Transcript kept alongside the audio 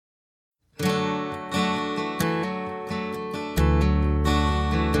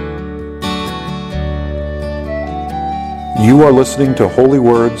You are listening to Holy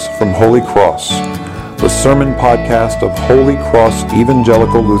Words from Holy Cross, the sermon podcast of Holy Cross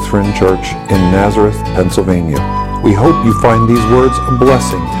Evangelical Lutheran Church in Nazareth, Pennsylvania. We hope you find these words a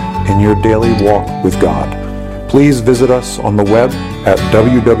blessing in your daily walk with God. Please visit us on the web at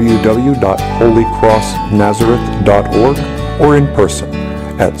www.holycrossnazareth.org or in person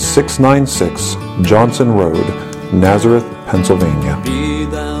at 696 Johnson Road, Nazareth, Pennsylvania. Be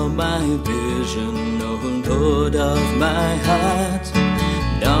thou my vision, O Lord of my heart,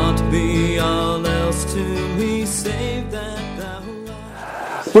 not be all else to me save that thou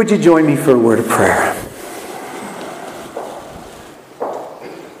art. Would you join me for a word of prayer?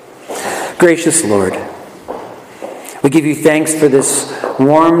 Gracious Lord, we give you thanks for this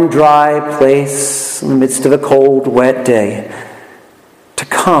warm, dry place in the midst of a cold, wet day to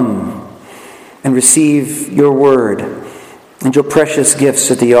come and receive your word and your precious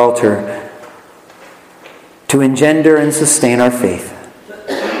gifts at the altar to engender and sustain our faith.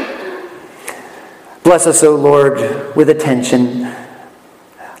 Bless us, O Lord, with attention.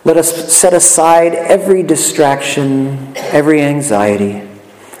 Let us set aside every distraction, every anxiety,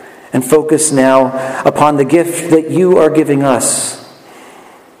 and focus now upon the gift that you are giving us.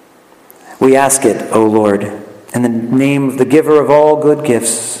 We ask it, O Lord, in the name of the giver of all good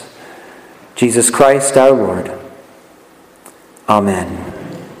gifts, Jesus Christ our Lord. Amen.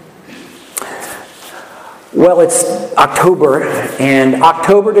 Well, it's October, and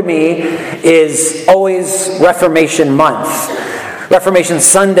October to me is always Reformation Month. Reformation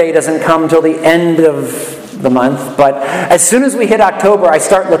Sunday doesn't come till the end of the month, but as soon as we hit October, I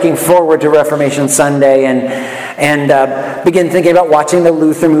start looking forward to Reformation Sunday and begin thinking about watching the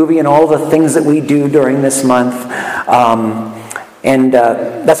Luther movie and all the things that we do during this month.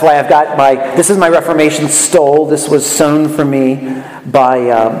 That's why I've got this is my Reformation stole. This was sewn for me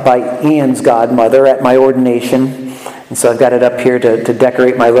by Ian's godmother at my ordination. And so I've got it up here to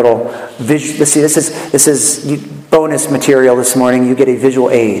decorate my little visual. See, this is bonus material this morning. You get a visual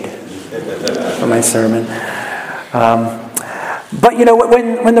aid for my sermon. But you know,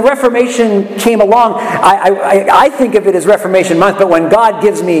 when the Reformation came along, I think of it as Reformation Month, but when God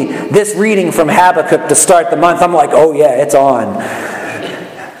gives me this reading from Habakkuk to start the month, I'm like, oh yeah, it's on.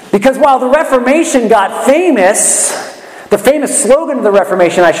 Because while the Reformation got famous, the famous slogan of the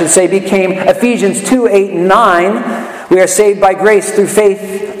Reformation, I should say, became Ephesians 2, 8, and 9. We are saved by grace through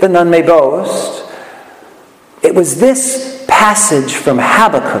faith that none may boast. It was this passage from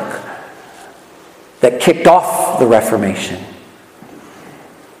Habakkuk that kicked off the Reformation.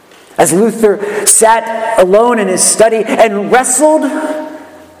 As Luther sat alone in his study and wrestled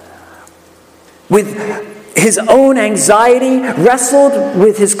with his own anxiety, wrestled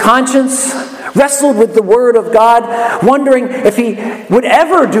with his conscience, wrestled with the Word of God, wondering if he would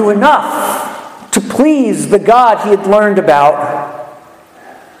ever do enough to please the God he had learned about,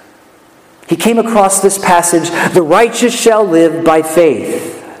 he came across this passage, "The righteous shall live by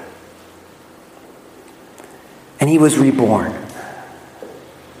faith." And he was reborn.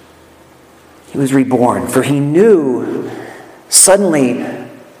 He was reborn, for he knew suddenly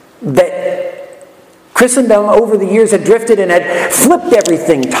that Christendom over the years had drifted and had flipped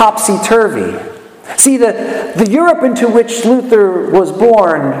everything topsy-turvy. See, the Europe into which Luther was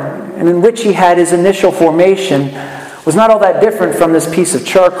born and in which he had his initial formation was not all that different from this piece of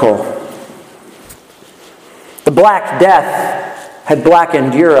charcoal. The Black Death had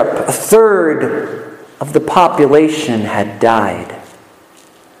blackened Europe. A third of the population had died.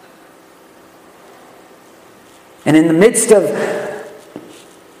 And in the midst of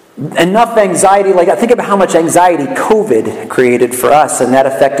enough anxiety, like I think about how much anxiety COVID created for us, and that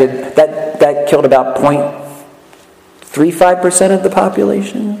killed about 0.35% of the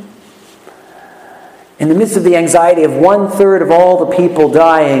population. In the midst of the anxiety of 1/3 of all the people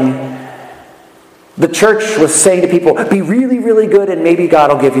dying, the church was saying to people, be really, really good and maybe God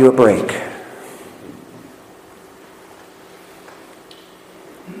will give you a break.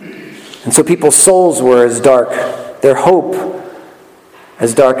 And so people's souls were as dark, their hope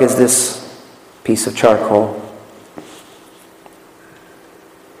as dark as this piece of charcoal.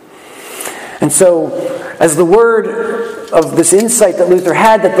 And so, as the word of this insight that Luther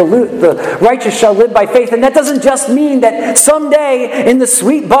had, that the righteous shall live by faith, and that doesn't just mean that someday in the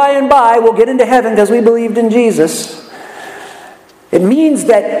sweet by and by we'll get into heaven because we believed in Jesus. It means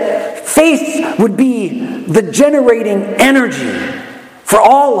that faith would be the generating energy for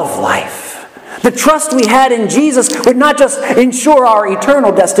all of life. The trust we had in Jesus would not just ensure our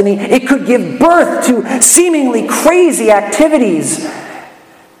eternal destiny, it could give birth to seemingly crazy activities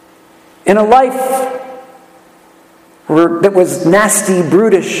in a life that was nasty,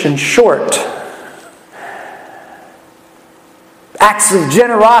 brutish, and short. acts of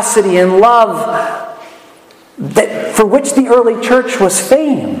generosity and love for which the early church was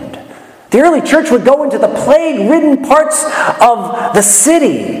famed. The early church would go into the plague-ridden parts of the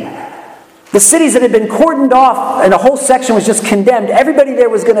city. The cities that had been cordoned off and a whole section was just condemned. Everybody there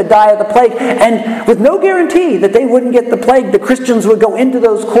was going to die of the plague. And with no guarantee that they wouldn't get the plague, the Christians would go into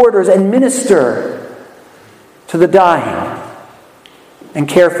those quarters and minister to the dying and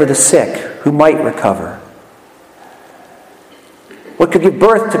care for the sick who might recover. What could give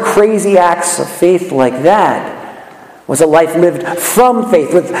birth to crazy acts of faith like that was a life lived from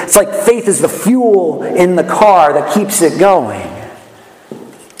faith. It's like faith is the fuel in the car that keeps it going.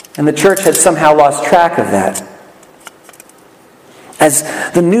 And the church had somehow lost track of that. As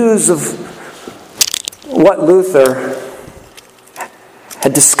the news of what Luther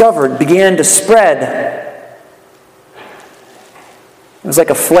had discovered began to spread, it was like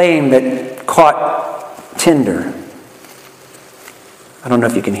a flame that caught tinder. I don't know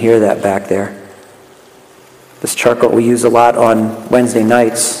if you can hear that back there. This charcoal we use a lot on Wednesday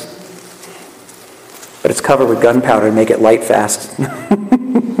nights, but it's covered with gunpowder to make it light fast.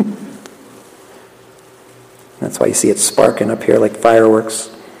 That's why you see it sparking up here like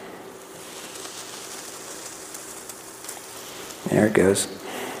fireworks. There it goes.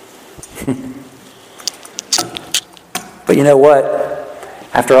 But you know what?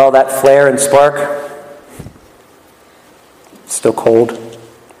 After all that flare and spark, it's still cold.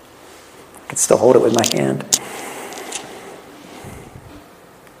 I can still hold it with my hand.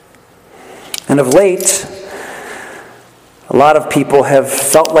 And of late, a lot of people have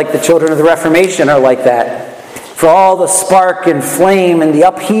felt like the children of the Reformation are like that. For all the spark and flame and the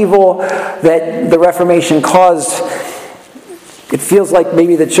upheaval that the Reformation caused, it feels like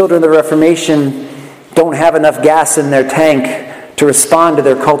maybe the children of the Reformation don't have enough gas in their tank to respond to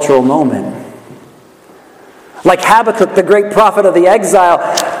their cultural moment. Like Habakkuk, the great prophet of the exile,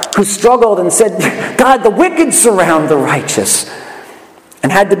 who struggled and said, God, the wicked surround the righteous,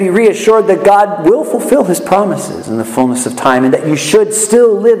 and had to be reassured that God will fulfill his promises in the fullness of time and that you should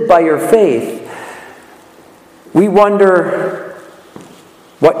still live by your faith. We wonder,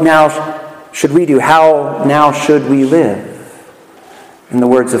 what now should we do? How now should we live? In the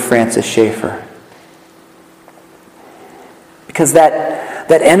words of Francis Schaeffer. Because that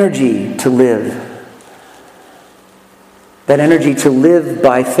energy to live, that energy to live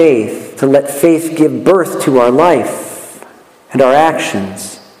by faith, to let faith give birth to our life and our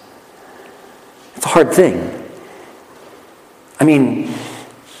actions, it's a hard thing. I mean,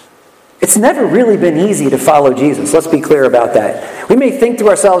 it's never really been easy to follow Jesus. Let's be clear about that. We may think to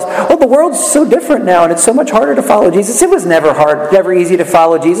ourselves, oh, the world's so different now and it's so much harder to follow Jesus. It was never hard, never easy to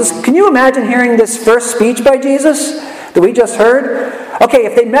follow Jesus. Can you imagine hearing this first speech by Jesus that we just heard? Okay,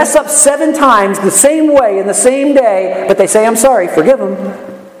 if they mess up 7 times the same way in the same day, but they say, I'm sorry, forgive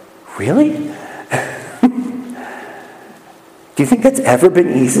them. Really? Do you think that's ever been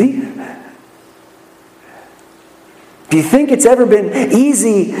easy? Do you think it's ever been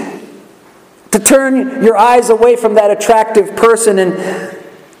easy to turn your eyes away from that attractive person and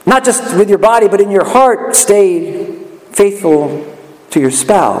not just with your body, but in your heart, stay faithful to your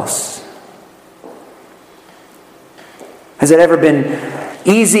spouse? Has it ever been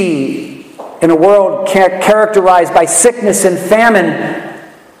easy in a world characterized by sickness and famine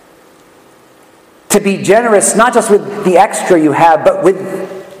to be generous, not just with the extra you have, but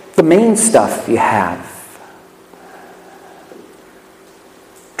with the main stuff you have?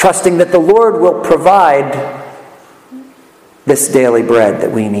 Trusting that the Lord will provide this daily bread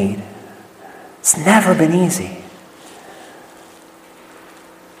that we need. It's never been easy.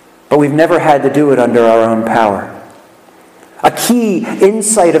 But we've never had to do it under our own power. A key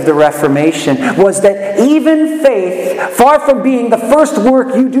insight of the Reformation was that even faith, far from being the first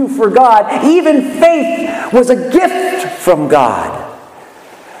work you do for God, even faith was a gift from God.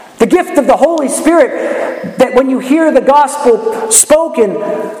 The gift of the Holy Spirit that when you hear the gospel spoken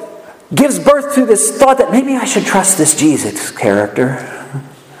gives birth to this thought that maybe I should trust this Jesus character.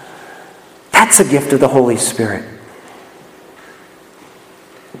 That's a gift of the Holy Spirit.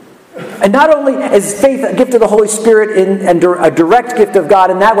 And not only is faith a gift of the Holy Spirit and a direct gift of God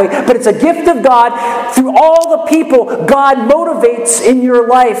in that way, but it's a gift of God through all the people God motivates in your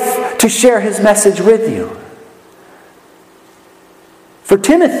life to share his message with you. For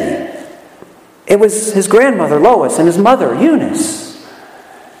Timothy, it was his grandmother Lois and his mother Eunice.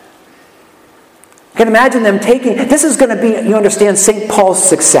 You can imagine them taking, this is going to be, you understand, St. Paul's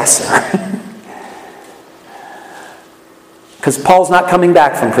successor. Because Paul's not coming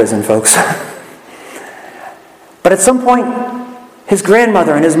back from prison, folks. But at some point, his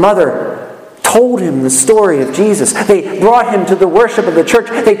grandmother and his mother told him the story of Jesus. They brought him to the worship of the church.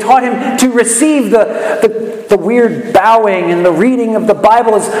 They taught him to receive the weird bowing, and the reading of the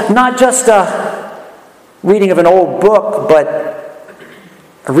Bible is not just a reading of an old book, but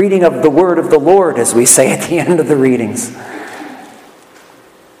a reading of the word of the Lord, as we say at the end of the readings.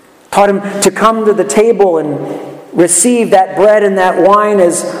 Taught him to come to the table and receive that bread and that wine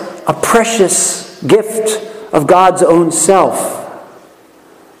as a precious gift of God's own self.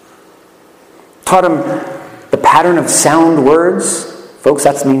 Taught him the pattern of sound words. Folks,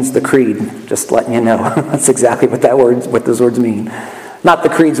 that means the creed. Just letting you know. That's exactly what those words mean. Not the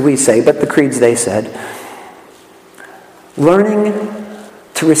creeds we say, but the creeds they said. Learning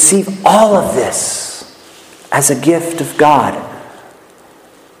to receive all of this as a gift of God.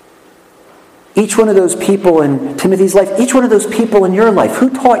 Each one of those people in Timothy's life, each one of those people in your life, who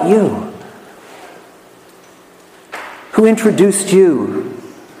taught you? Who introduced you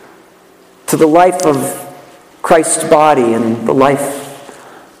to the life of Christ's body and the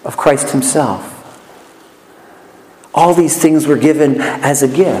life of Christ himself? All these things were given as a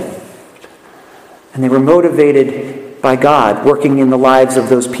gift. And they were motivated by God, working in the lives of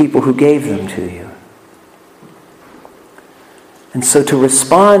those people who gave them to you. And so to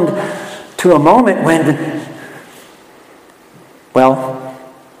respond to a moment when, well,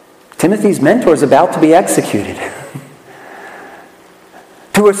 Timothy's mentor is about to be executed.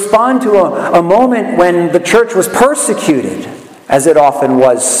 To respond to a moment when the church was persecuted, as it often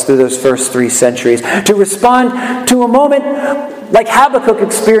was through those first 3 centuries. To respond to a moment like Habakkuk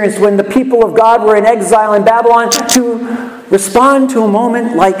experienced when the people of God were in exile in Babylon. To respond to a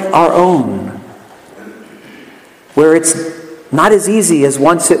moment like our own, where it's not as easy as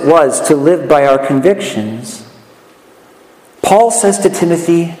once it was to live by our convictions. Paul says to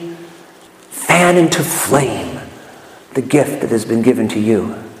Timothy, fan into flame the gift that has been given to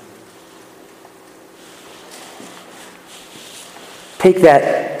you. Take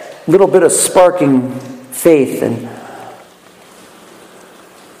that little bit of sparking faith and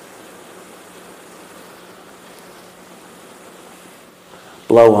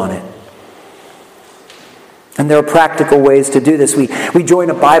blow on it. And there are practical ways to do this. We join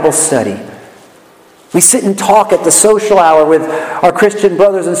a Bible study. We sit and talk at the social hour with our Christian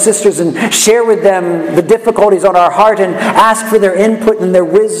brothers and sisters and share with them the difficulties on our heart and ask for their input and their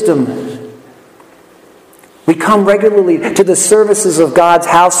wisdom. We come regularly to the services of God's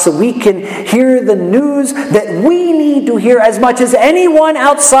house so we can hear the news that we need to hear as much as anyone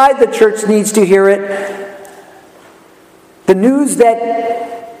outside the church needs to hear it. The news that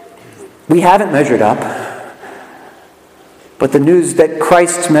we haven't measured up, but the news that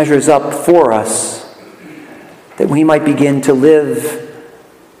Christ measures up for us, that we might begin to live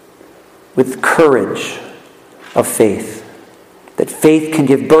with courage of faith. That faith can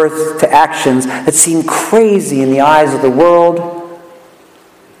give birth to actions that seem crazy in the eyes of the world,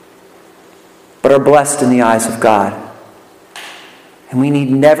 but are blessed in the eyes of God. And we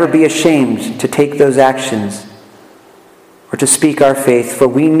need never be ashamed to take those actions or to speak our faith, for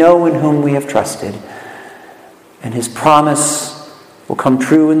we know in whom we have trusted, and his promise will come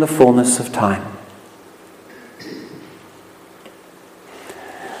true in the fullness of time.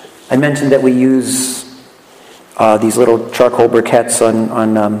 I mentioned that we use these little charcoal briquettes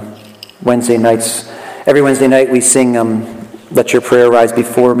on Wednesday nights. Every Wednesday night we sing "Let Your Prayer Rise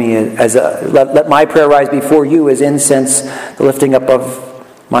Before Me," let my prayer rise before you as incense, the lifting up of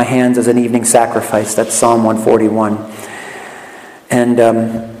my hands as an evening sacrifice. That's Psalm 141. And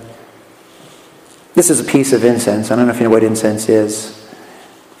this is a piece of incense. I don't know if you know what incense is.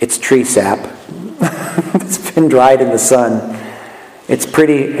 It's tree sap. It's been dried in the sun. It's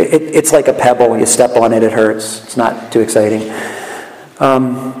pretty, it's like a pebble. When you step on it, it hurts. It's not too exciting.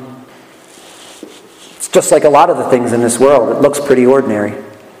 It's just like a lot of the things in this world. It looks pretty ordinary.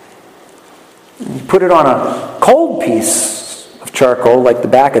 You put it on a cold piece of charcoal, like the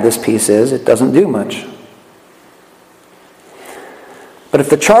back of this piece is, it doesn't do much. But if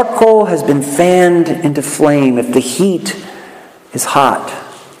the charcoal has been fanned into flame, if the heat is hot,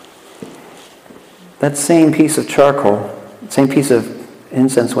 that same piece of charcoal, same piece of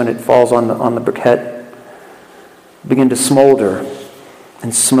incense, when it falls on the briquette, begin to smolder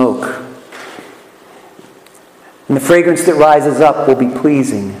and smoke. And the fragrance that rises up will be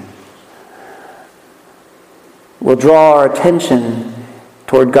pleasing. We'll draw our attention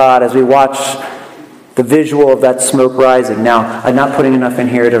toward God as we watch the visual of that smoke rising. Now, I'm not putting enough in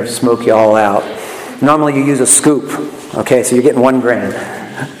here to smoke you all out. Normally you use a scoop. Okay, so you're getting 1 gram.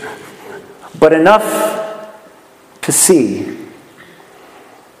 But enough to see.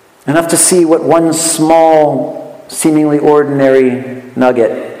 Enough to see what one small, seemingly ordinary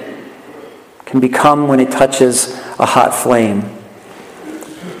nugget can become when it touches a hot flame.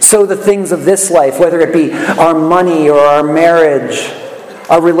 So the things of this life, whether it be our money or our marriage,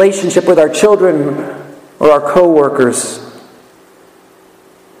 our relationship with our children or our co-workers,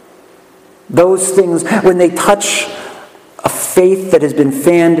 those things, when they touch a faith that has been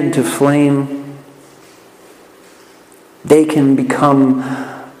fanned into flame, they can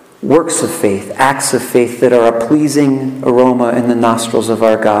become works of faith, acts of faith that are a pleasing aroma in the nostrils of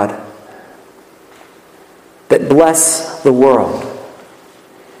our God, that bless the world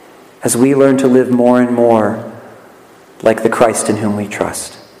as we learn to live more and more like the Christ in whom we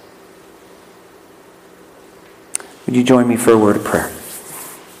trust. Would you join me for a word of prayer?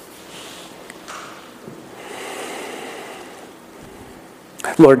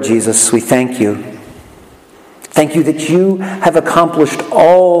 Lord Jesus, we thank you. Thank you that you have accomplished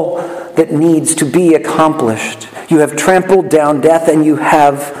all that needs to be accomplished. You have trampled down death, and you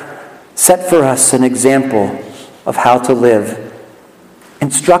have set for us an example of how to live,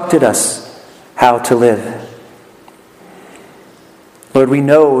 instructed us how to live. Lord, we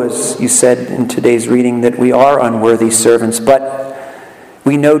know, as you said in today's reading, that we are unworthy servants, but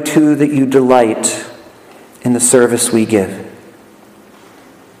we know too that you delight in the service we give.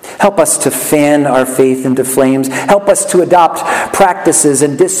 Help us to fan our faith into flames. Help us to adopt practices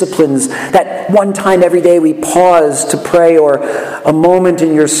and disciplines that one time every day we pause to pray, or a moment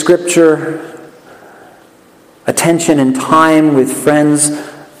in your scripture, attention and time with friends,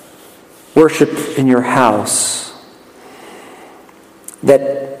 worship in your house.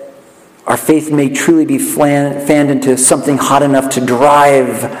 That our faith may truly be fanned into something hot enough to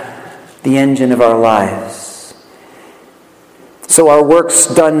drive the engine of our lives. So our works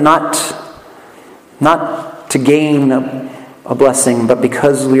done not to gain a blessing, but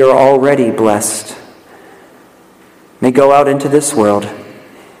because we are already blessed, may go out into this world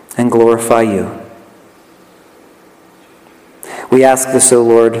and glorify you. We ask this, O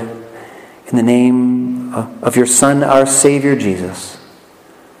Lord, in the name of your Son, our Savior, Jesus.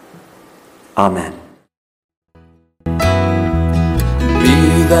 Amen. Be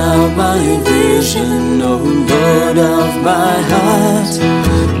thou my vision, O Lord of my heart.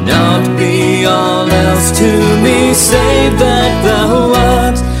 Not be all else to me, save that thou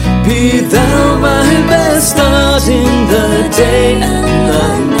art. Be thou my best start in the day and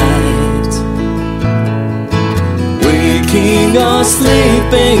the night. Waking or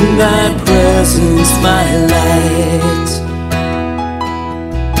sleeping, thy presence my light.